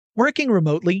Working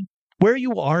remotely, where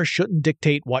you are shouldn't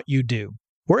dictate what you do.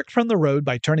 Work from the road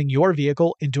by turning your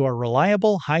vehicle into a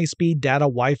reliable high-speed data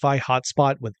Wi-Fi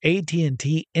hotspot with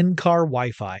AT&T in-car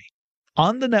Wi-Fi.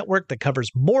 On the network that covers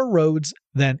more roads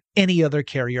than any other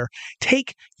carrier,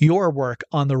 take your work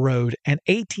on the road and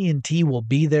AT&T will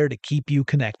be there to keep you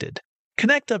connected.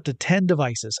 Connect up to 10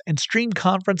 devices and stream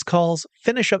conference calls,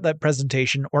 finish up that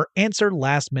presentation, or answer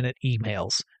last-minute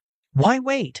emails. Why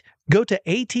wait? Go to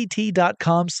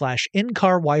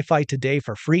att.com/in-car Wi-Fi today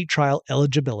for free trial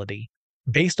eligibility.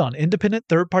 Based on independent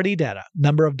third-party data,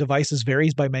 number of devices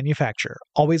varies by manufacturer.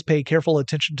 Always pay careful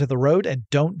attention to the road and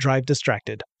don't drive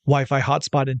distracted. Wi-Fi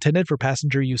hotspot intended for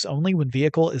passenger use only when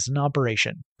vehicle is in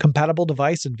operation. Compatible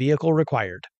device and vehicle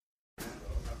required.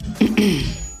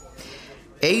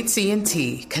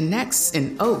 AT&T connects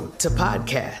an ode to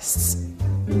podcasts.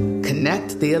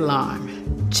 Connect the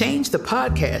alarm. Change the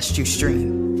podcast you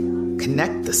stream.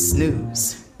 Connect the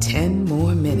snooze. 10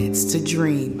 more minutes to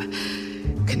dream.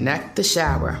 Connect the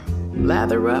shower.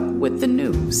 Lather up with the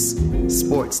news.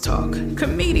 Sports talk,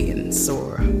 comedians,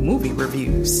 or movie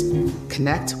reviews.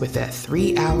 Connect with that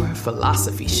 3-hour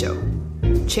philosophy show.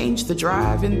 Change the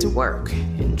drive into work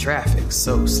in traffic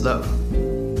so slow.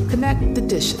 Connect the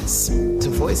dishes to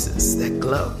voices that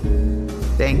glow.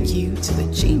 Thank you to the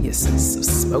geniuses of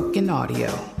spoken audio.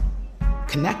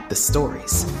 Connect the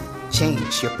stories.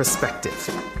 Change your perspective.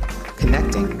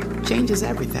 Connecting changes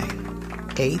everything.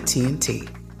 AT&T.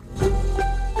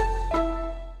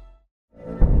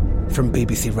 From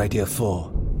BBC Radio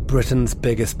 4, Britain's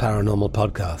biggest paranormal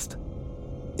podcast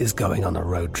is going on a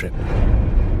road trip.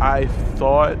 I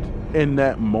thought in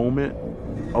that moment,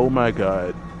 oh my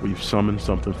God, we've summoned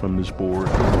something from this board.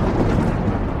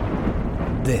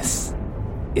 This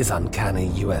is Uncanny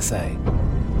USA.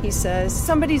 He says,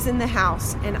 somebody's in the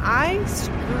house, and I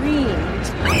screamed.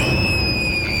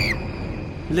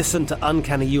 Listen to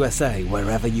Uncanny USA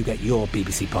wherever you get your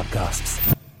BBC podcasts,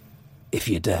 if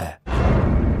you dare.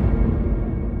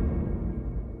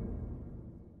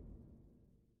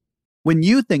 When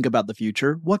you think about the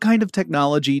future, what kind of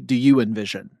technology do you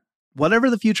envision?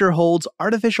 Whatever the future holds,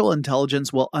 artificial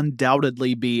intelligence will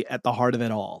undoubtedly be at the heart of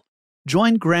it all.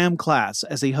 Join Graham Class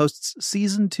as he hosts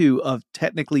Season 2 of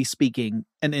Technically Speaking,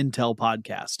 an Intel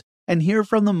podcast, and hear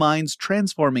from the minds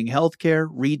transforming healthcare,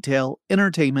 retail,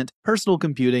 entertainment, personal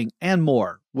computing, and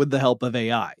more with the help of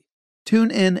AI. Tune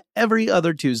in every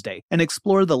other Tuesday and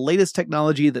explore the latest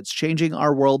technology that's changing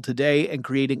our world today and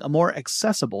creating a more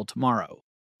accessible tomorrow.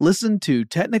 Listen to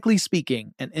Technically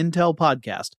Speaking, an Intel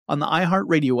podcast on the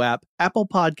iHeartRadio app, Apple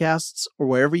Podcasts, or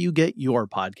wherever you get your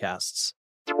podcasts.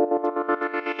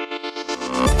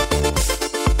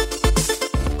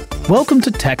 Welcome to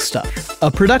Tech Stuff, a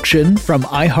production from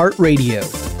iHeartRadio.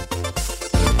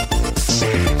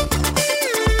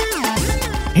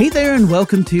 Hey there, and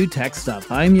welcome to Tech Stuff.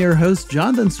 I'm your host,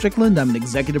 Jonathan Strickland. I'm an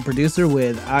executive producer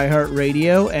with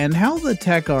iHeartRadio, and how the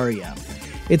tech are ya?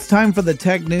 It's time for the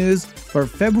tech news for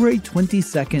February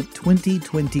 22nd,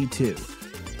 2022,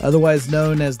 otherwise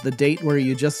known as the date where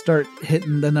you just start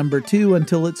hitting the number 2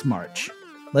 until it's March.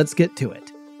 Let's get to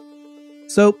it.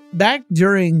 So, back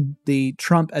during the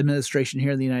Trump administration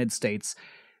here in the United States,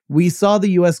 we saw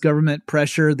the U.S. government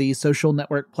pressure the social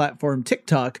network platform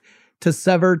TikTok to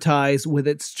sever ties with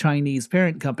its Chinese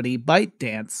parent company,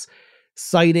 ByteDance,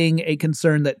 citing a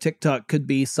concern that TikTok could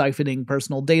be siphoning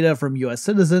personal data from U.S.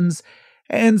 citizens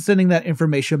and sending that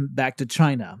information back to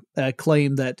China, a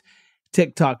claim that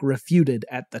TikTok refuted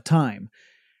at the time.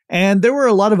 And there were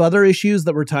a lot of other issues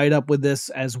that were tied up with this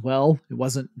as well. It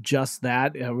wasn't just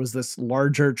that. It was this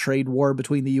larger trade war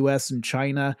between the US and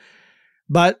China.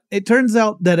 But it turns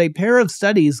out that a pair of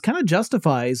studies kind of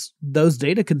justifies those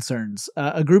data concerns.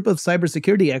 A group of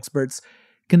cybersecurity experts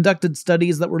conducted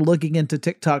studies that were looking into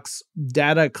TikTok's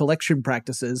data collection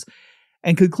practices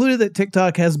and concluded that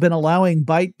TikTok has been allowing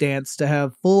ByteDance to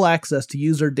have full access to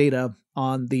user data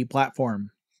on the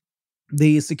platform.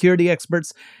 The security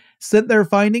experts sent their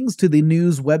findings to the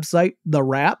news website, The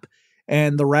Wrap,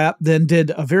 and The Wrap then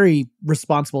did a very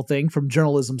responsible thing from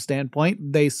journalism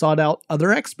standpoint. They sought out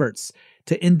other experts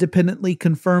to independently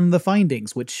confirm the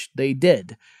findings, which they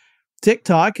did.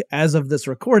 TikTok, as of this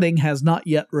recording, has not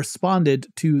yet responded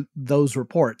to those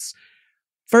reports.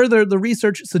 Further, the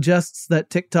research suggests that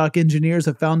TikTok engineers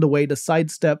have found a way to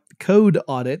sidestep code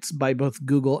audits by both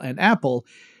Google and Apple,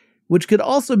 which could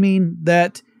also mean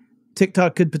that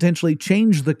TikTok could potentially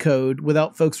change the code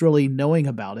without folks really knowing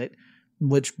about it,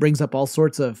 which brings up all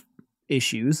sorts of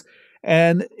issues.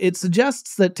 And it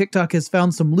suggests that TikTok has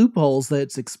found some loopholes that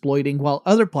it's exploiting while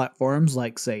other platforms,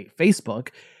 like, say,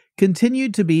 Facebook,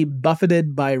 continued to be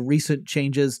buffeted by recent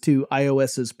changes to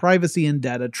iOS's privacy and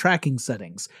data tracking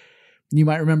settings. You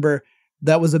might remember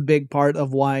that was a big part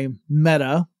of why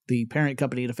Meta, the parent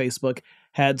company to Facebook,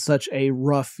 had such a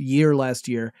rough year last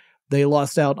year. They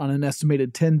lost out on an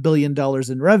estimated $10 billion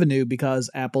in revenue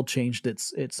because Apple changed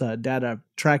its data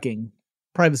tracking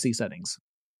privacy settings.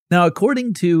 Now,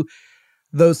 according to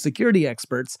those security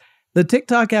experts, the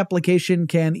TikTok application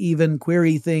can even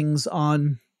query things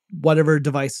on whatever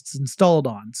device it's installed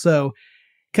on. So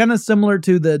kind of similar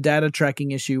to the data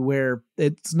tracking issue where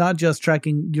it's not just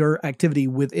tracking your activity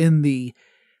within the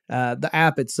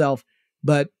app itself,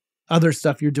 but other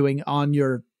stuff you're doing on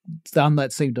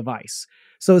that same device.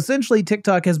 So essentially,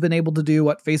 TikTok has been able to do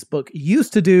what Facebook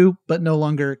used to do, but no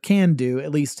longer can do,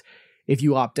 at least if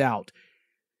you opt out.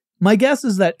 My guess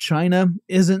is that China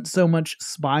isn't so much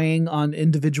spying on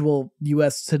individual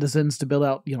U.S. citizens to build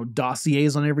out,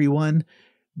 dossiers on everyone,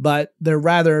 but they're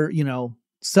rather,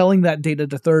 selling that data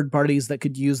to third parties that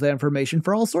could use that information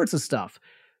for all sorts of stuff.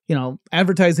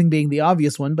 Advertising being the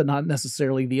obvious one, but not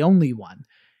necessarily the only one.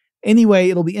 Anyway,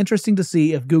 it'll be interesting to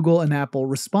see if Google and Apple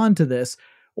respond to this,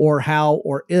 or how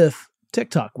or if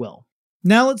TikTok will.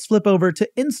 Now let's flip over to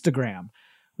Instagram,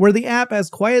 where the app has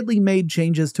quietly made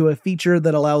changes to a feature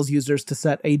that allows users to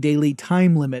set a daily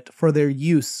time limit for their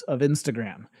use of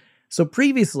Instagram. So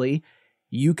previously,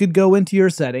 you could go into your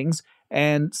settings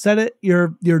and set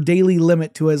your daily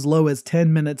limit to as low as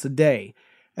 10 minutes a day,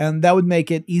 and that would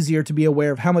make it easier to be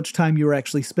aware of how much time you were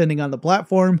actually spending on the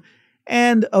platform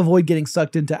and avoid getting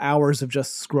sucked into hours of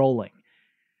just scrolling.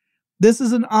 This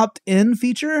is an opt-in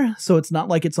feature, so it's not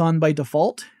like it's on by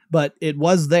default, but it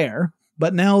was there.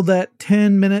 But now that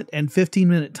 10-minute and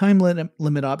 15-minute time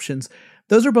limit options,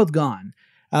 those are both gone.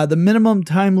 The minimum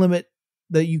time limit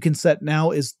that you can set now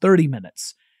is 30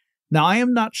 minutes. Now, I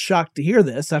am not shocked to hear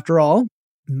this. After all,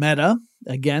 Meta,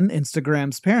 again,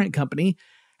 Instagram's parent company,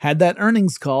 had that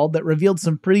earnings call that revealed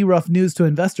some pretty rough news to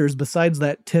investors besides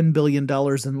that $10 billion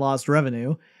in lost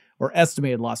revenue, or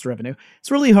estimated lost revenue.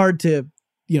 It's really hard to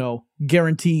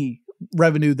guarantee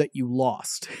revenue that you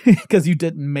lost because you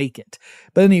didn't make it.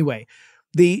 But anyway,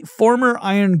 the former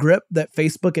iron grip that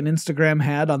Facebook and Instagram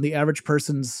had on the average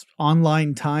person's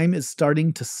online time is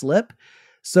starting to slip.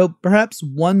 So perhaps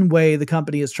one way the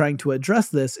company is trying to address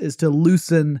this is to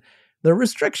loosen the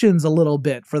restrictions a little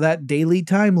bit for that daily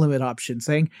time limit option,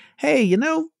 saying, hey,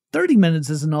 30 minutes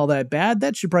isn't all that bad.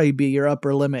 That should probably be your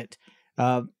upper limit,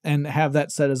 and have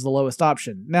that set as the lowest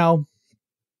option. Now,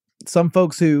 some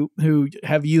folks who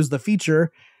have used the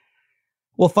feature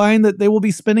will find that they will be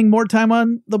spending more time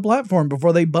on the platform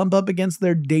before they bump up against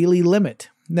their daily limit.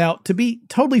 Now, to be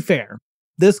totally fair,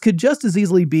 this could just as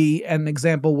easily be an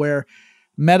example where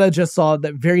Meta just saw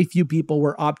that very few people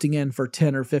were opting in for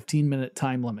 10 or 15-minute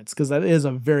time limits, because that is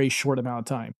a very short amount of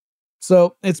time.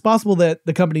 So it's possible that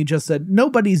the company just said,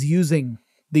 nobody's using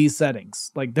these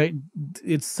settings.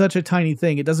 It's such a tiny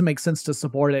thing, it doesn't make sense to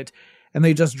support it. And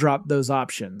they just dropped those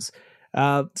options.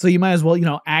 So you might as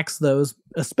well, axe those,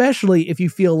 especially if you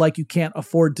feel like you can't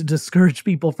afford to discourage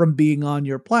people from being on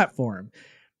your platform.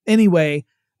 Anyway,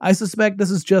 I suspect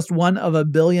this is just one of a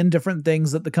billion different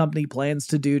things that the company plans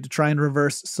to do to try and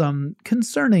reverse some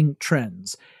concerning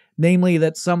trends. Namely,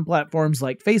 that some platforms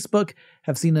like Facebook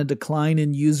have seen a decline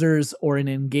in users or in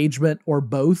engagement or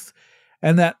both,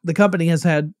 and that the company has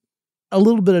had a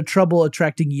little bit of trouble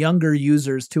attracting younger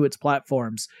users to its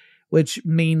platforms, which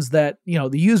means that, the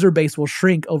user base will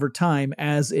shrink over time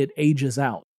as it ages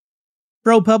out.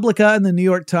 ProPublica and the New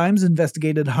York Times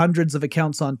investigated hundreds of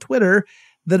accounts on Twitter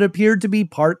that appeared to be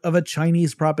part of a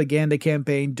Chinese propaganda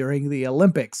campaign during the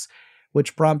Olympics,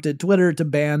 which prompted Twitter to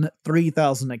ban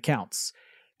 3,000 accounts.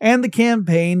 And the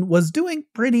campaign was doing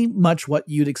pretty much what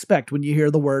you'd expect when you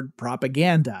hear the word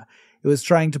propaganda. It was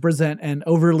trying to present an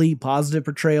overly positive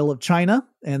portrayal of China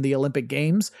and the Olympic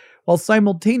Games, while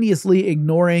simultaneously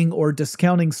ignoring or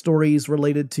discounting stories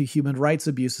related to human rights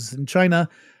abuses in China,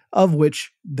 of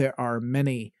which there are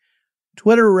many.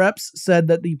 Twitter reps said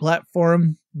that the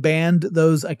platform banned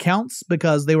those accounts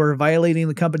because they were violating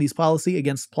the company's policy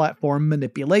against platform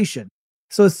manipulation.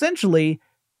 So essentially,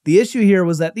 the issue here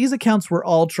was that these accounts were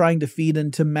all trying to feed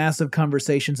into massive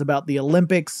conversations about the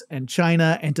Olympics and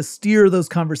China and to steer those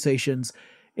conversations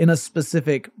in a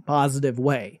specific positive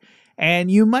way. And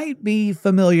you might be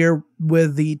familiar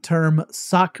with the term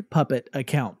sock puppet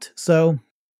account. So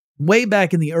way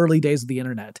back in the early days of the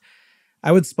internet,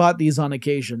 I would spot these on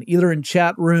occasion, either in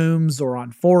chat rooms or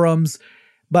on forums.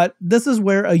 But this is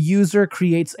where a user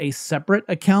creates a separate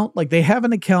account. Like they have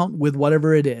an account with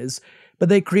whatever it is, but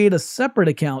they create a separate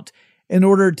account in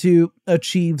order to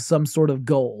achieve some sort of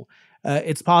goal.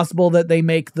 It's possible that they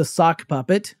make the sock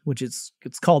puppet, which it's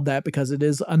called that because it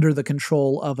is under the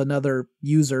control of another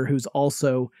user who's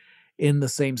also in the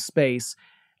same space.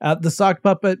 The sock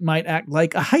puppet might act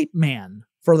like a hype man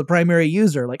for the primary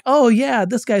user, like, oh yeah,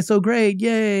 this guy's so great,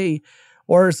 yay.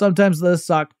 Or sometimes the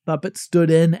sock puppet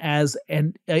stood in as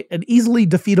an easily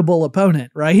defeatable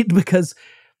opponent, right? Because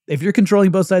if you're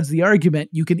controlling both sides of the argument,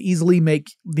 you can easily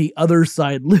make the other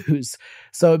side lose.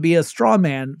 So it'd be a straw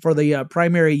man for the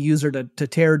primary user to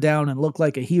tear down and look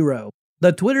like a hero.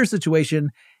 The Twitter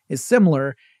situation is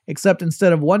similar, except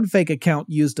instead of one fake account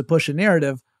used to push a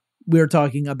narrative, we're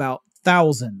talking about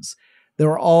thousands. They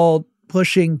were all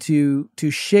pushing to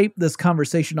shape this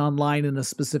conversation online in a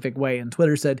specific way. And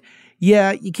Twitter said,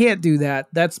 yeah, you can't do that.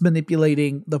 That's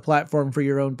manipulating the platform for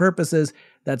your own purposes.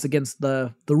 That's against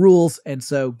the rules, and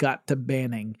so got to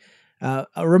banning.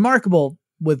 Remarkable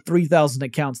with 3,000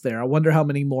 accounts there. I wonder how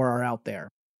many more are out there.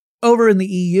 Over in the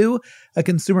EU, a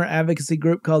consumer advocacy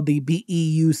group called the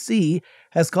BEUC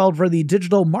has called for the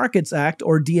Digital Markets Act,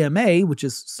 or DMA, which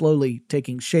is slowly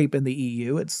taking shape in the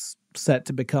EU. It's set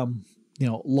to become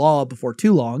law before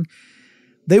too long.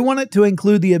 They want it to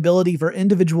include the ability for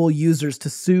individual users to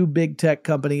sue big tech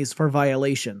companies for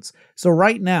violations. So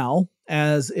right now,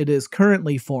 as it is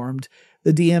currently formed,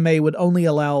 the DMA would only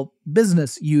allow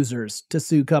business users to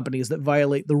sue companies that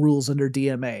violate the rules under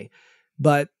DMA.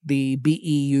 But the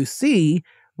BEUC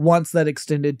wants that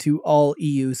extended to all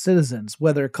EU citizens,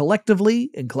 whether collectively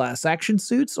in class action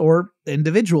suits or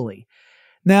individually.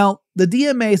 Now, the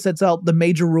DMA sets out the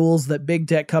major rules that big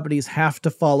tech companies have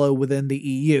to follow within the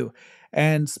EU,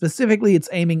 and specifically it's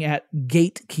aiming at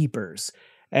gatekeepers.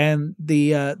 And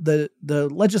the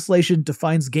legislation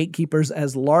defines gatekeepers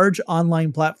as large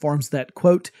online platforms that,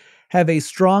 quote, have a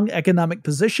strong economic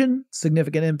position,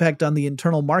 significant impact on the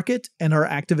internal market, and are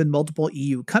active in multiple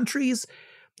EU countries.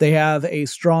 They have a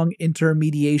strong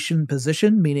intermediation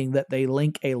position, meaning that they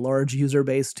link a large user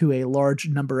base to a large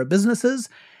number of businesses,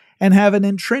 and have an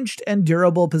entrenched and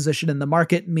durable position in the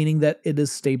market, meaning that it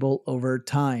is stable over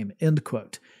time, end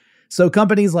quote. So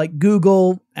companies like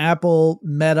Google, Apple,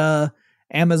 Meta,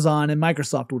 Amazon, and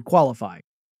Microsoft would qualify.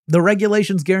 The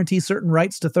regulations guarantee certain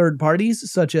rights to third parties,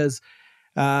 such as,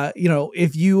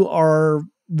 if you are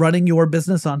running your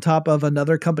business on top of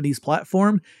another company's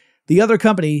platform, the other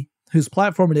company whose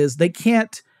platform it is, they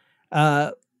can't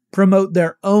promote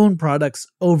their own products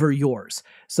over yours.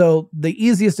 So the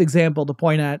easiest example to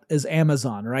point at is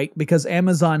Amazon, right? Because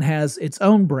Amazon has its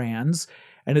own brands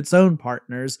and its own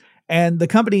partners, and the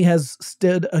company has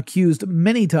stood accused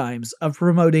many times of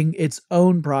promoting its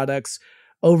own products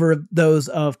over those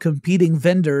of competing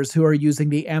vendors who are using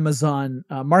the Amazon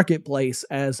marketplace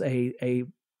as a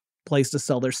place to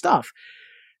sell their stuff.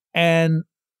 And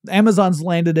Amazon's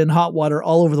landed in hot water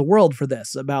all over the world for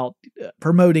this, about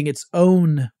promoting its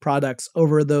own products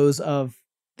over those of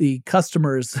the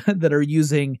customers that are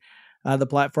using the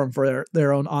platform for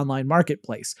their own online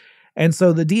marketplace. And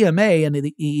so the DMA and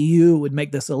the EU would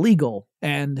make this illegal,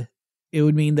 and it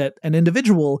would mean that an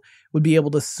individual would be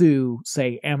able to sue,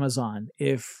 say, Amazon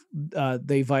if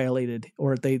they violated,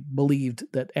 or they believed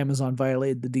that Amazon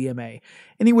violated the DMA.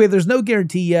 Anyway, there's no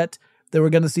guarantee yet that we're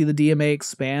going to see the DMA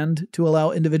expand to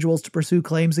allow individuals to pursue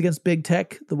claims against big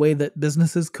tech the way that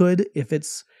businesses could if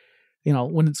it's,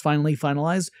 when it's finally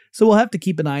finalized. So we'll have to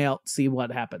keep an eye out, see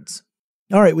what happens.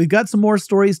 All right, we've got some more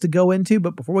stories to go into,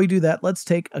 but before we do that, let's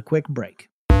take a quick break.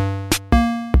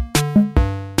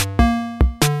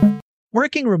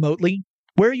 Working remotely,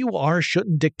 where you are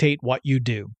shouldn't dictate what you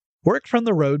do. Work from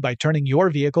the road by turning your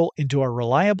vehicle into a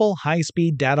reliable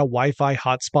high-speed data Wi-Fi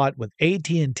hotspot with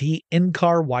AT&T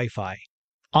in-car Wi-Fi.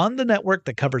 On the network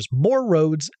that covers more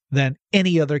roads than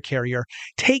any other carrier,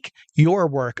 take your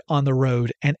work on the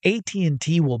road and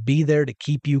AT&T will be there to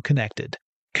keep you connected.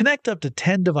 Connect up to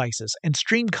 10 devices and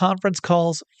stream conference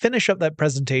calls, finish up that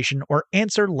presentation, or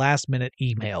answer last-minute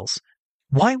emails.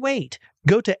 Why wait?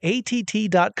 Go to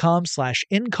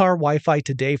att.com/in-car Wi-Fi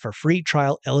today for free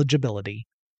trial eligibility.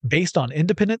 Based on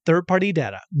independent third-party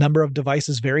data, number of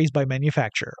devices varies by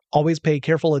manufacturer. Always pay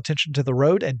careful attention to the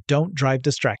road and don't drive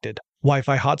distracted.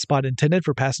 Wi-Fi hotspot intended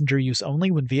for passenger use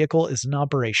only when vehicle is in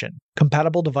operation.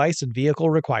 Compatible device and vehicle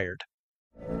required.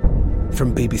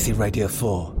 From BBC Radio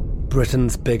 4,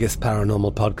 Britain's biggest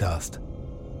paranormal podcast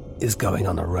is going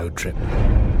on a road trip.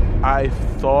 I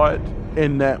thought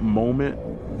in that moment,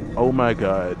 oh my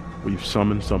God, we've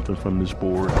summoned something from this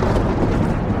board.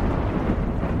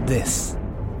 This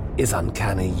is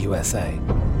Uncanny USA.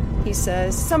 He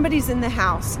says, somebody's in the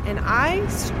house, and I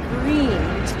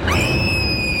screamed.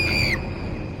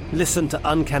 Listen to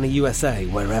Uncanny USA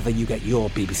wherever you get your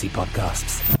BBC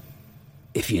podcasts,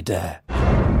 if you dare.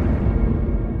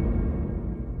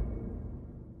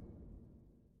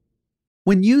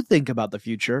 When you think about the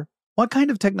future, what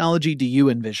kind of technology do you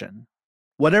envision?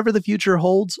 Whatever the future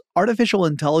holds, artificial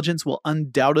intelligence will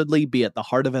undoubtedly be at the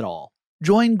heart of it all.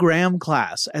 Join Graham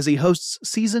Class as he hosts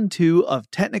Season 2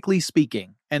 of Technically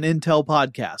Speaking, an Intel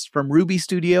podcast from Ruby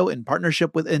Studio in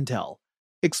partnership with Intel.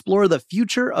 Explore the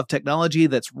future of technology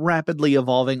that's rapidly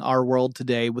evolving our world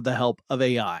today with the help of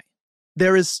AI.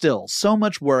 There is still so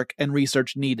much work and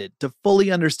research needed to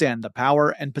fully understand the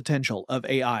power and potential of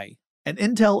AI, and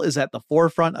Intel is at the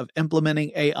forefront of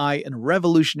implementing AI in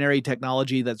revolutionary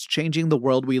technology that's changing the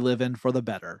world we live in for the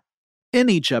better. In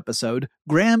each episode,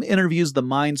 Graham interviews the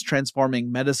minds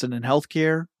transforming medicine and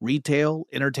healthcare, retail,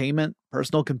 entertainment,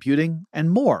 personal computing,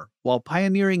 and more, while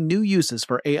pioneering new uses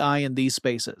for AI in these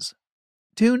spaces.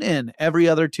 Tune in every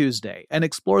other Tuesday and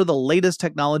explore the latest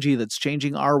technology that's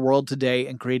changing our world today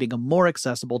and creating a more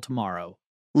accessible tomorrow.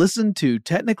 Listen to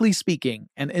Technically Speaking,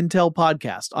 an Intel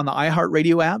podcast on the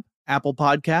iHeartRadio app, Apple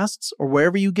Podcasts, or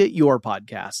wherever you get your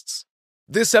podcasts.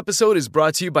 This episode is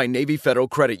brought to you by Navy Federal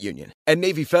Credit Union. At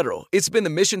Navy Federal, it's been the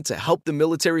mission to help the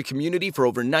military community for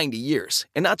over 90 years.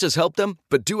 And not just help them,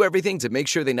 but do everything to make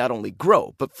sure they not only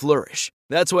grow, but flourish.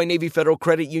 That's why Navy Federal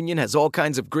Credit Union has all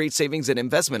kinds of great savings and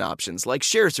investment options like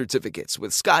share certificates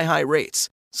with sky-high rates.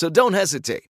 So don't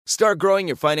hesitate. Start growing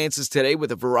your finances today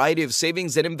with a variety of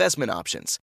savings and investment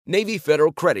options. Navy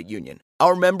Federal Credit Union.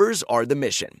 Our members are the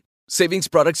mission. Savings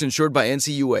products insured by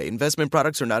NCUA. Investment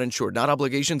products are not insured, not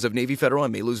obligations of Navy Federal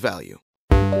and may lose value.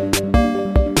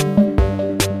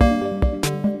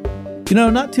 You know,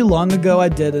 not too long ago, I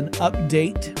did an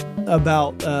update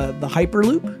about the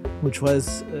Hyperloop, which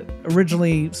was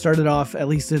originally started off, at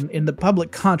least in the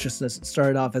public consciousness, it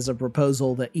started off as a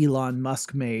proposal that Elon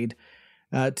Musk made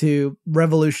to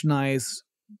revolutionize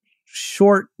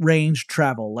short-range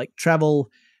travel, like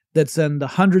travel that's in the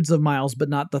hundreds of miles, but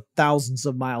not the thousands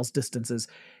of miles distances,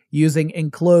 using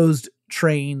enclosed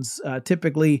trains.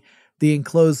 Typically, the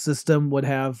enclosed system would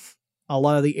have a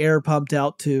lot of the air pumped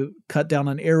out to cut down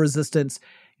on air resistance.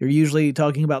 You're usually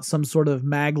talking about some sort of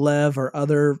maglev or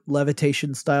other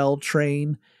levitation-style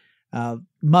train.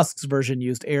 Musk's version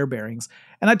used air bearings.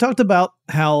 And I talked about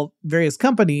how various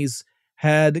companies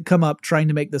had come up trying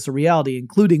to make this a reality,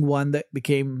 including one that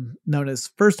became known as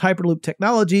First Hyperloop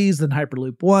Technologies, then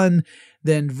Hyperloop One,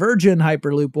 then Virgin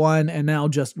Hyperloop One, and now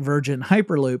just Virgin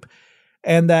Hyperloop.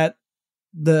 And that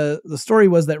the story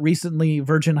was that recently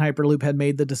Virgin Hyperloop had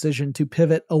made the decision to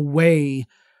pivot away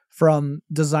from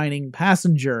designing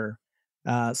passenger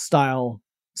style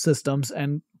systems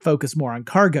and focus more on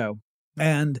cargo.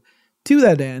 And to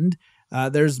that end,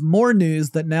 there's more news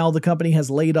that now the company has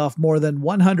laid off more than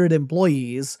 100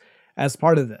 employees as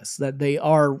part of this, that they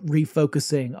are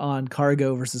refocusing on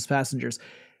cargo versus passengers,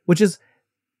 which is,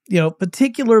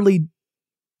 particularly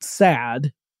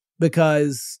sad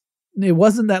because it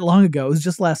wasn't that long ago. It was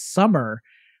just last summer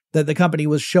that the company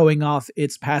was showing off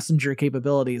its passenger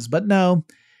capabilities. But no,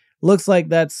 looks like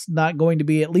that's not going to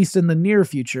be, at least in the near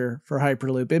future, for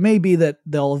Hyperloop. It may be that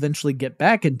they'll eventually get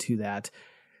back into that,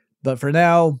 but for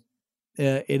now,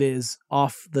 it is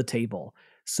off the table.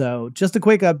 So just a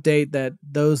quick update that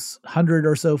those 100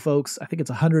 or so folks, I think it's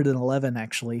 111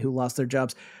 actually, who lost their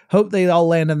jobs, hope they all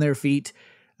land on their feet.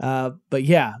 But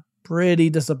yeah, pretty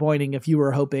disappointing if you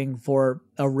were hoping for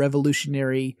a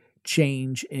revolutionary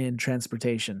change in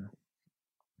transportation.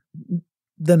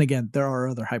 Then again, there are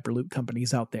other Hyperloop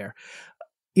companies out there.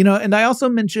 And I also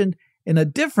mentioned in a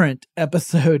different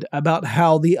episode about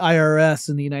how the IRS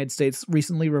in the United States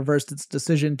recently reversed its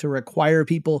decision to require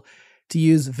people to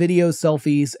use video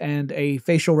selfies and a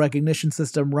facial recognition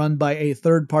system run by a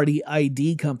third-party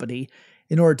ID company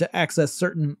in order to access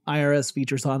certain IRS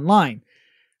features online.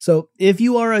 So if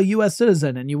you are a U.S.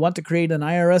 citizen and you want to create an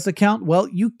IRS account, well,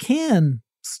 you can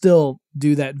still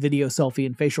do that video selfie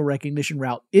and facial recognition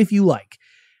route if you like.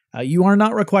 You are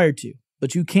not required to,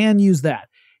 but you can use that.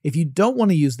 If you don't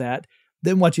want to use that,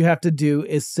 then what you have to do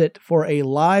is sit for a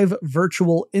live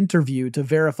virtual interview to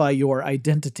verify your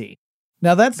identity.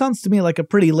 Now, that sounds to me like a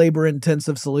pretty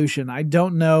labor-intensive solution. I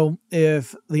don't know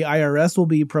if the IRS will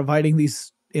be providing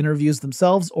these interviews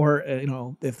themselves or,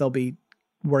 if they'll be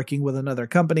working with another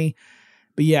company.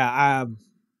 But yeah,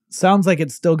 sounds like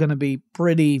it's still going to be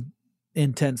pretty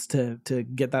intense to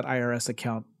get that IRS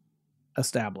account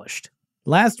established.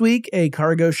 Last week, a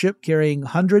cargo ship carrying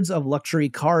hundreds of luxury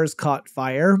cars caught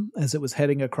fire as it was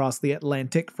heading across the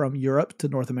Atlantic from Europe to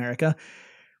North America.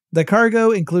 The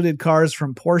cargo included cars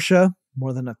from Porsche,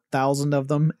 more than 1,000 of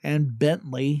them, and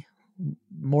Bentley,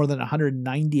 more than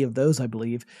 190 of those, I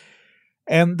believe.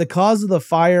 And the cause of the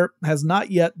fire has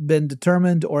not yet been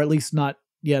determined, or at least not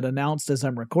yet announced as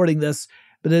I'm recording this.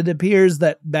 but it appears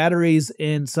that batteries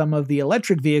in some of the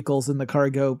electric vehicles in the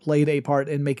cargo played a part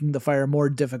in making the fire more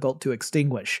difficult to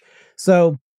extinguish.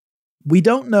 So we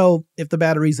don't know if the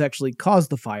batteries actually caused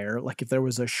the fire, like if there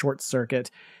was a short circuit,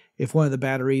 if one of the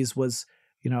batteries was,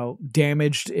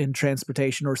 damaged in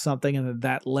transportation or something and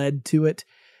that led to it,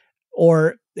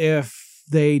 or if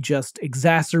they just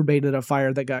exacerbated a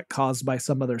fire that got caused by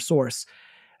some other source.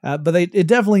 But it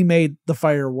definitely made the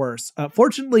fire worse.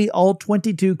 Fortunately, all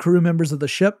 22 crew members of the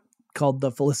ship, called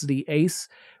the Felicity Ace,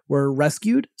 were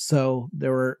rescued, so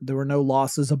there were no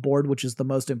losses aboard, which is the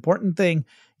most important thing.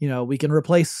 We can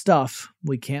replace stuff,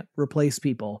 we can't replace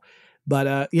people.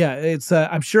 But it's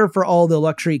I'm sure for all the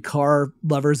luxury car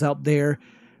lovers out there,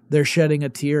 they're shedding a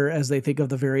tear as they think of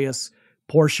the various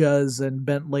Porsches and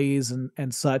Bentleys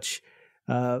and such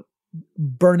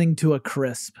burning to a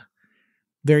crisp.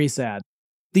 Very sad.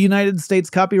 The United States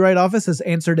Copyright Office has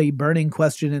answered a burning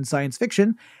question in science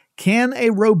fiction. Can a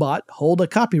robot hold a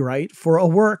copyright for a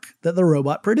work that the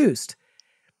robot produced?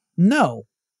 No,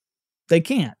 they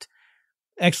can't.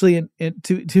 Actually,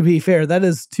 to be fair, that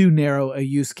is too narrow a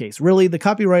use case. Really, the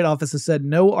Copyright Office has said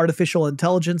no artificial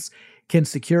intelligence can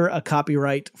secure a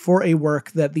copyright for a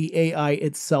work that the AI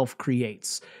itself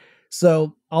creates.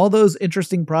 So all those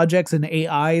interesting projects in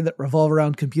AI that revolve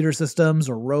around computer systems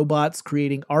or robots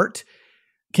creating art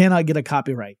cannot get a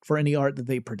copyright for any art that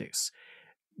they produce.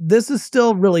 This is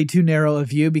still really too narrow a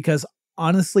view because,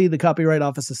 honestly, the Copyright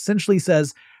Office essentially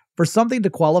says for something to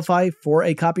qualify for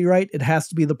a copyright, it has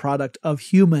to be the product of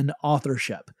human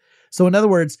authorship. So in other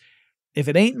words, if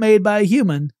it ain't made by a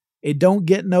human, it don't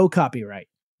get no copyright.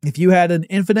 If you had an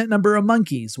infinite number of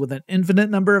monkeys with an infinite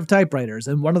number of typewriters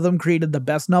and one of them created the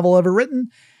best novel ever written,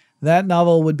 that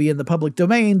novel would be in the public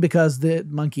domain because the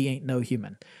monkey ain't no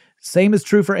human. Same is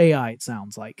true for AI, it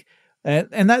sounds like.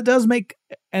 And that does make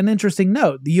an interesting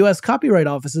note. The U.S. Copyright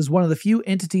Office is one of the few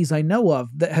entities I know of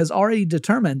that has already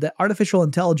determined that artificial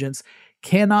intelligence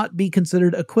cannot be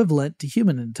considered equivalent to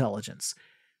human intelligence.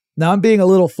 Now, I'm being a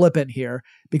little flippant here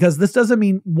because this doesn't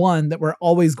mean, one, that we're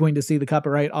always going to see the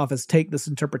Copyright Office take this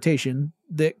interpretation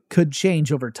that could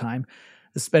change over time,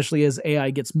 especially as AI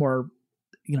gets more,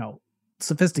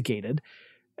 sophisticated.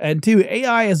 And two,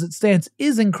 AI as it stands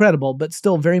is incredible, but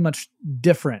still very much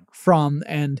different from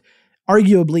and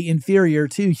arguably inferior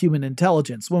to human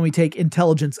intelligence when we take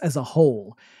intelligence as a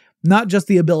whole. Not just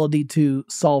the ability to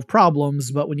solve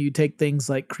problems, but when you take things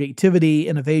like creativity,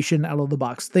 innovation,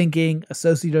 out-of-the-box thinking,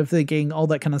 associative thinking, all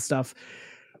that kind of stuff,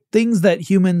 things that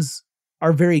humans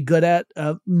are very good at,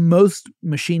 most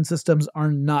machine systems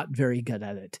are not very good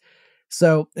at it.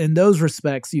 So in those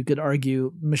respects, you could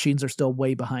argue machines are still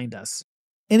way behind us.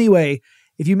 Anyway,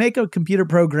 if you make a computer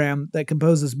program that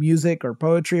composes music or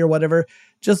poetry or whatever,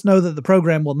 just know that the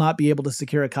program will not be able to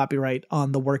secure a copyright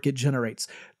on the work it generates.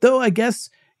 Though I guess,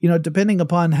 depending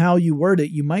upon how you word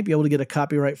it, you might be able to get a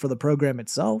copyright for the program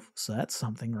itself. So that's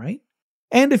something, right?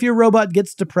 And if your robot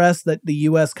gets depressed that the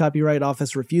U.S. Copyright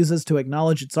Office refuses to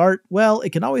acknowledge its art, well,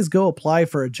 it can always go apply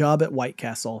for a job at White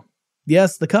Castle.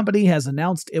 Yes, the company has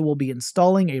announced it will be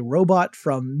installing a robot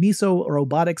from Miso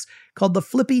Robotics called the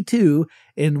Flippy 2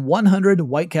 in 100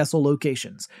 White Castle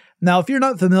locations. Now, if you're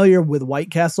not familiar with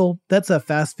White Castle, that's a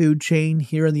fast food chain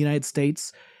here in the United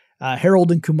States.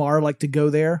 Harold and Kumar like to go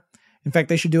there. In fact,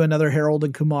 they should do another Harold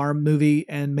and Kumar movie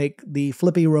and make the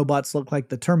Flippy robots look like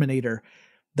the Terminator.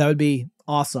 That would be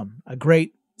awesome. A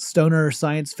great stoner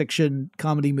science fiction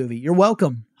comedy movie. You're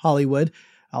welcome, Hollywood.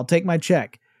 I'll take my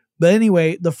check. But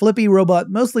anyway, the Flippy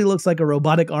robot mostly looks like a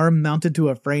robotic arm mounted to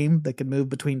a frame that can move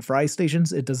between fry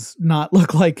stations. It does not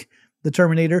look like the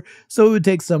Terminator. So it would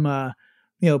take some,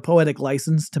 poetic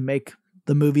license to make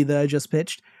the movie that I just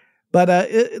pitched. But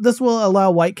this will allow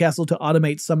White Castle to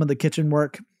automate some of the kitchen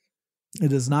work.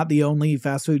 It is not the only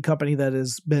fast food company that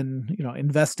has been,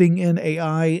 investing in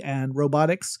AI and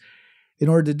robotics in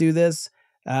order to do this.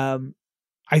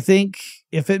 I think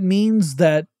if it means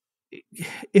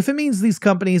these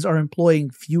companies are employing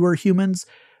fewer humans,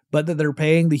 but that they're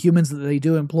paying the humans that they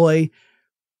do employ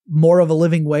more of a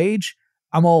living wage,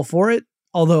 I'm all for it.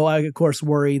 Although I, of course,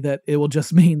 worry that it will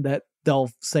just mean that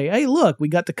they'll say, hey, look, we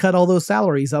got to cut all those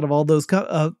salaries out of all those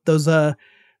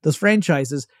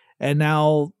franchises, and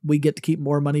now we get to keep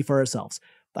more money for ourselves.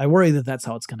 I worry that that's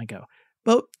how it's going to go.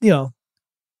 But, it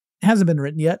hasn't been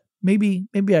written yet. Maybe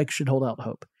I should hold out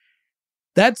hope.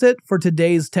 That's it for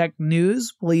today's tech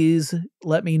news. Please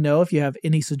let me know if you have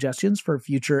any suggestions for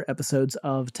future episodes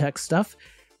of Tech Stuff,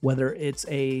 whether it's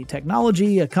a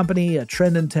technology, a company, a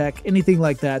trend in tech, anything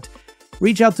like that.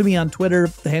 Reach out to me on Twitter.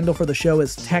 The handle for the show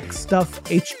is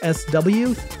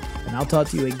TechStuffHSW, and I'll talk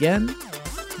to you again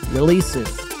really soon.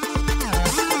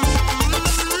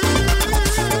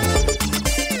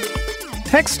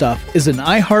 Tech Stuff is an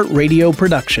iHeartRadio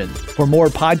production. For more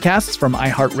podcasts from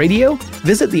iHeartRadio,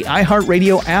 visit the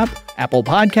iHeartRadio app, Apple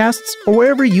Podcasts, or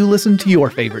wherever you listen to your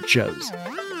favorite shows.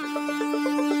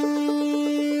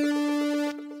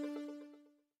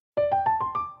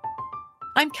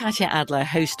 I'm Katya Adler,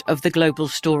 host of The Global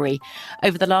Story.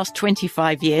 Over the last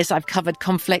 25 years, I've covered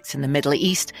conflicts in the Middle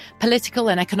East, political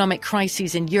and economic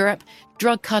crises in Europe,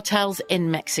 drug cartels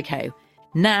in Mexico.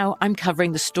 Now I'm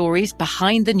covering the stories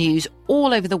behind the news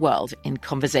all over the world in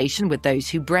conversation with those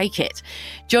who break it.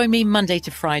 Join me Monday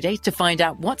to Friday to find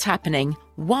out what's happening,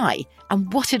 why,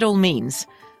 and what it all means.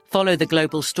 Follow The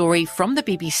Global Story from the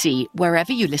BBC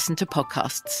wherever you listen to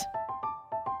podcasts.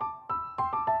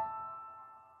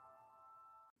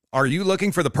 Are you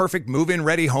looking for the perfect move-in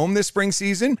ready home this spring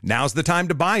season? Now's the time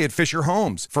to buy at Fisher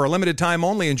Homes. For a limited time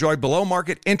only, enjoy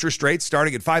below-market interest rates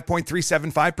starting at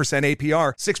 5.375%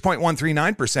 APR,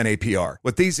 6.139% APR.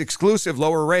 With these exclusive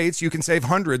lower rates, you can save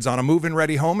hundreds on a move-in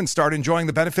ready home and start enjoying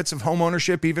the benefits of home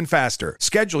ownership even faster.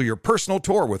 Schedule your personal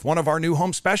tour with one of our new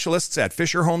home specialists at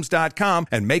FisherHomes.com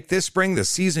and make this spring the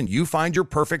season you find your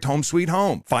perfect home sweet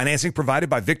home. Financing provided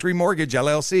by Victory Mortgage,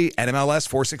 LLC, NMLS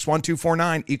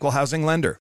 461249, Equal Housing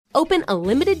Lender. Open a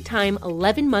limited-time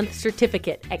 11-month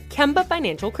certificate at Kemba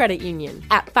Financial Credit Union.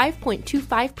 At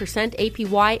 5.25%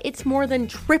 APY, it's more than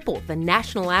triple the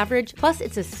national average, plus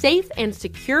it's a safe and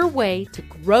secure way to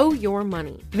grow your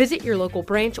money. Visit your local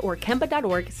branch or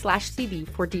kemba.org/cb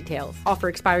for details. Offer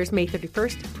expires May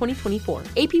 31st, 2024.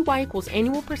 APY equals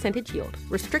annual percentage yield.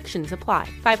 Restrictions apply.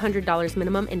 $500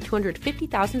 minimum and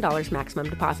 $250,000 maximum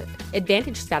deposit.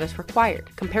 Advantage status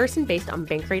required. Comparison based on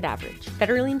bank rate average.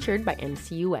 Federally insured by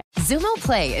NCUA. Xumo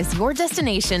Play is your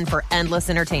destination for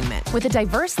endless entertainment. With a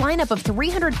diverse lineup of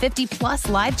 350-plus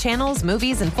live channels,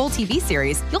 movies, and full TV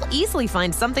series, you'll easily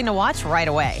find something to watch right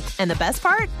away. And the best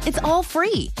part? It's all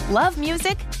free. Love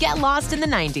music? Get lost in the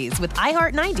 90s with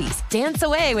iHeart 90s, dance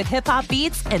away with hip-hop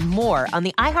beats, and more on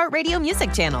the iHeartRadio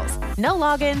music channels. No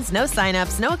logins, no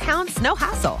signups, no accounts, no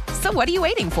hassle. So what are you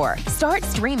waiting for? Start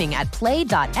streaming at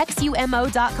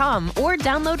play.xumo.com or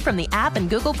download from the app and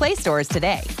Google Play stores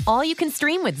today. All you can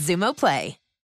stream with Xumo Play.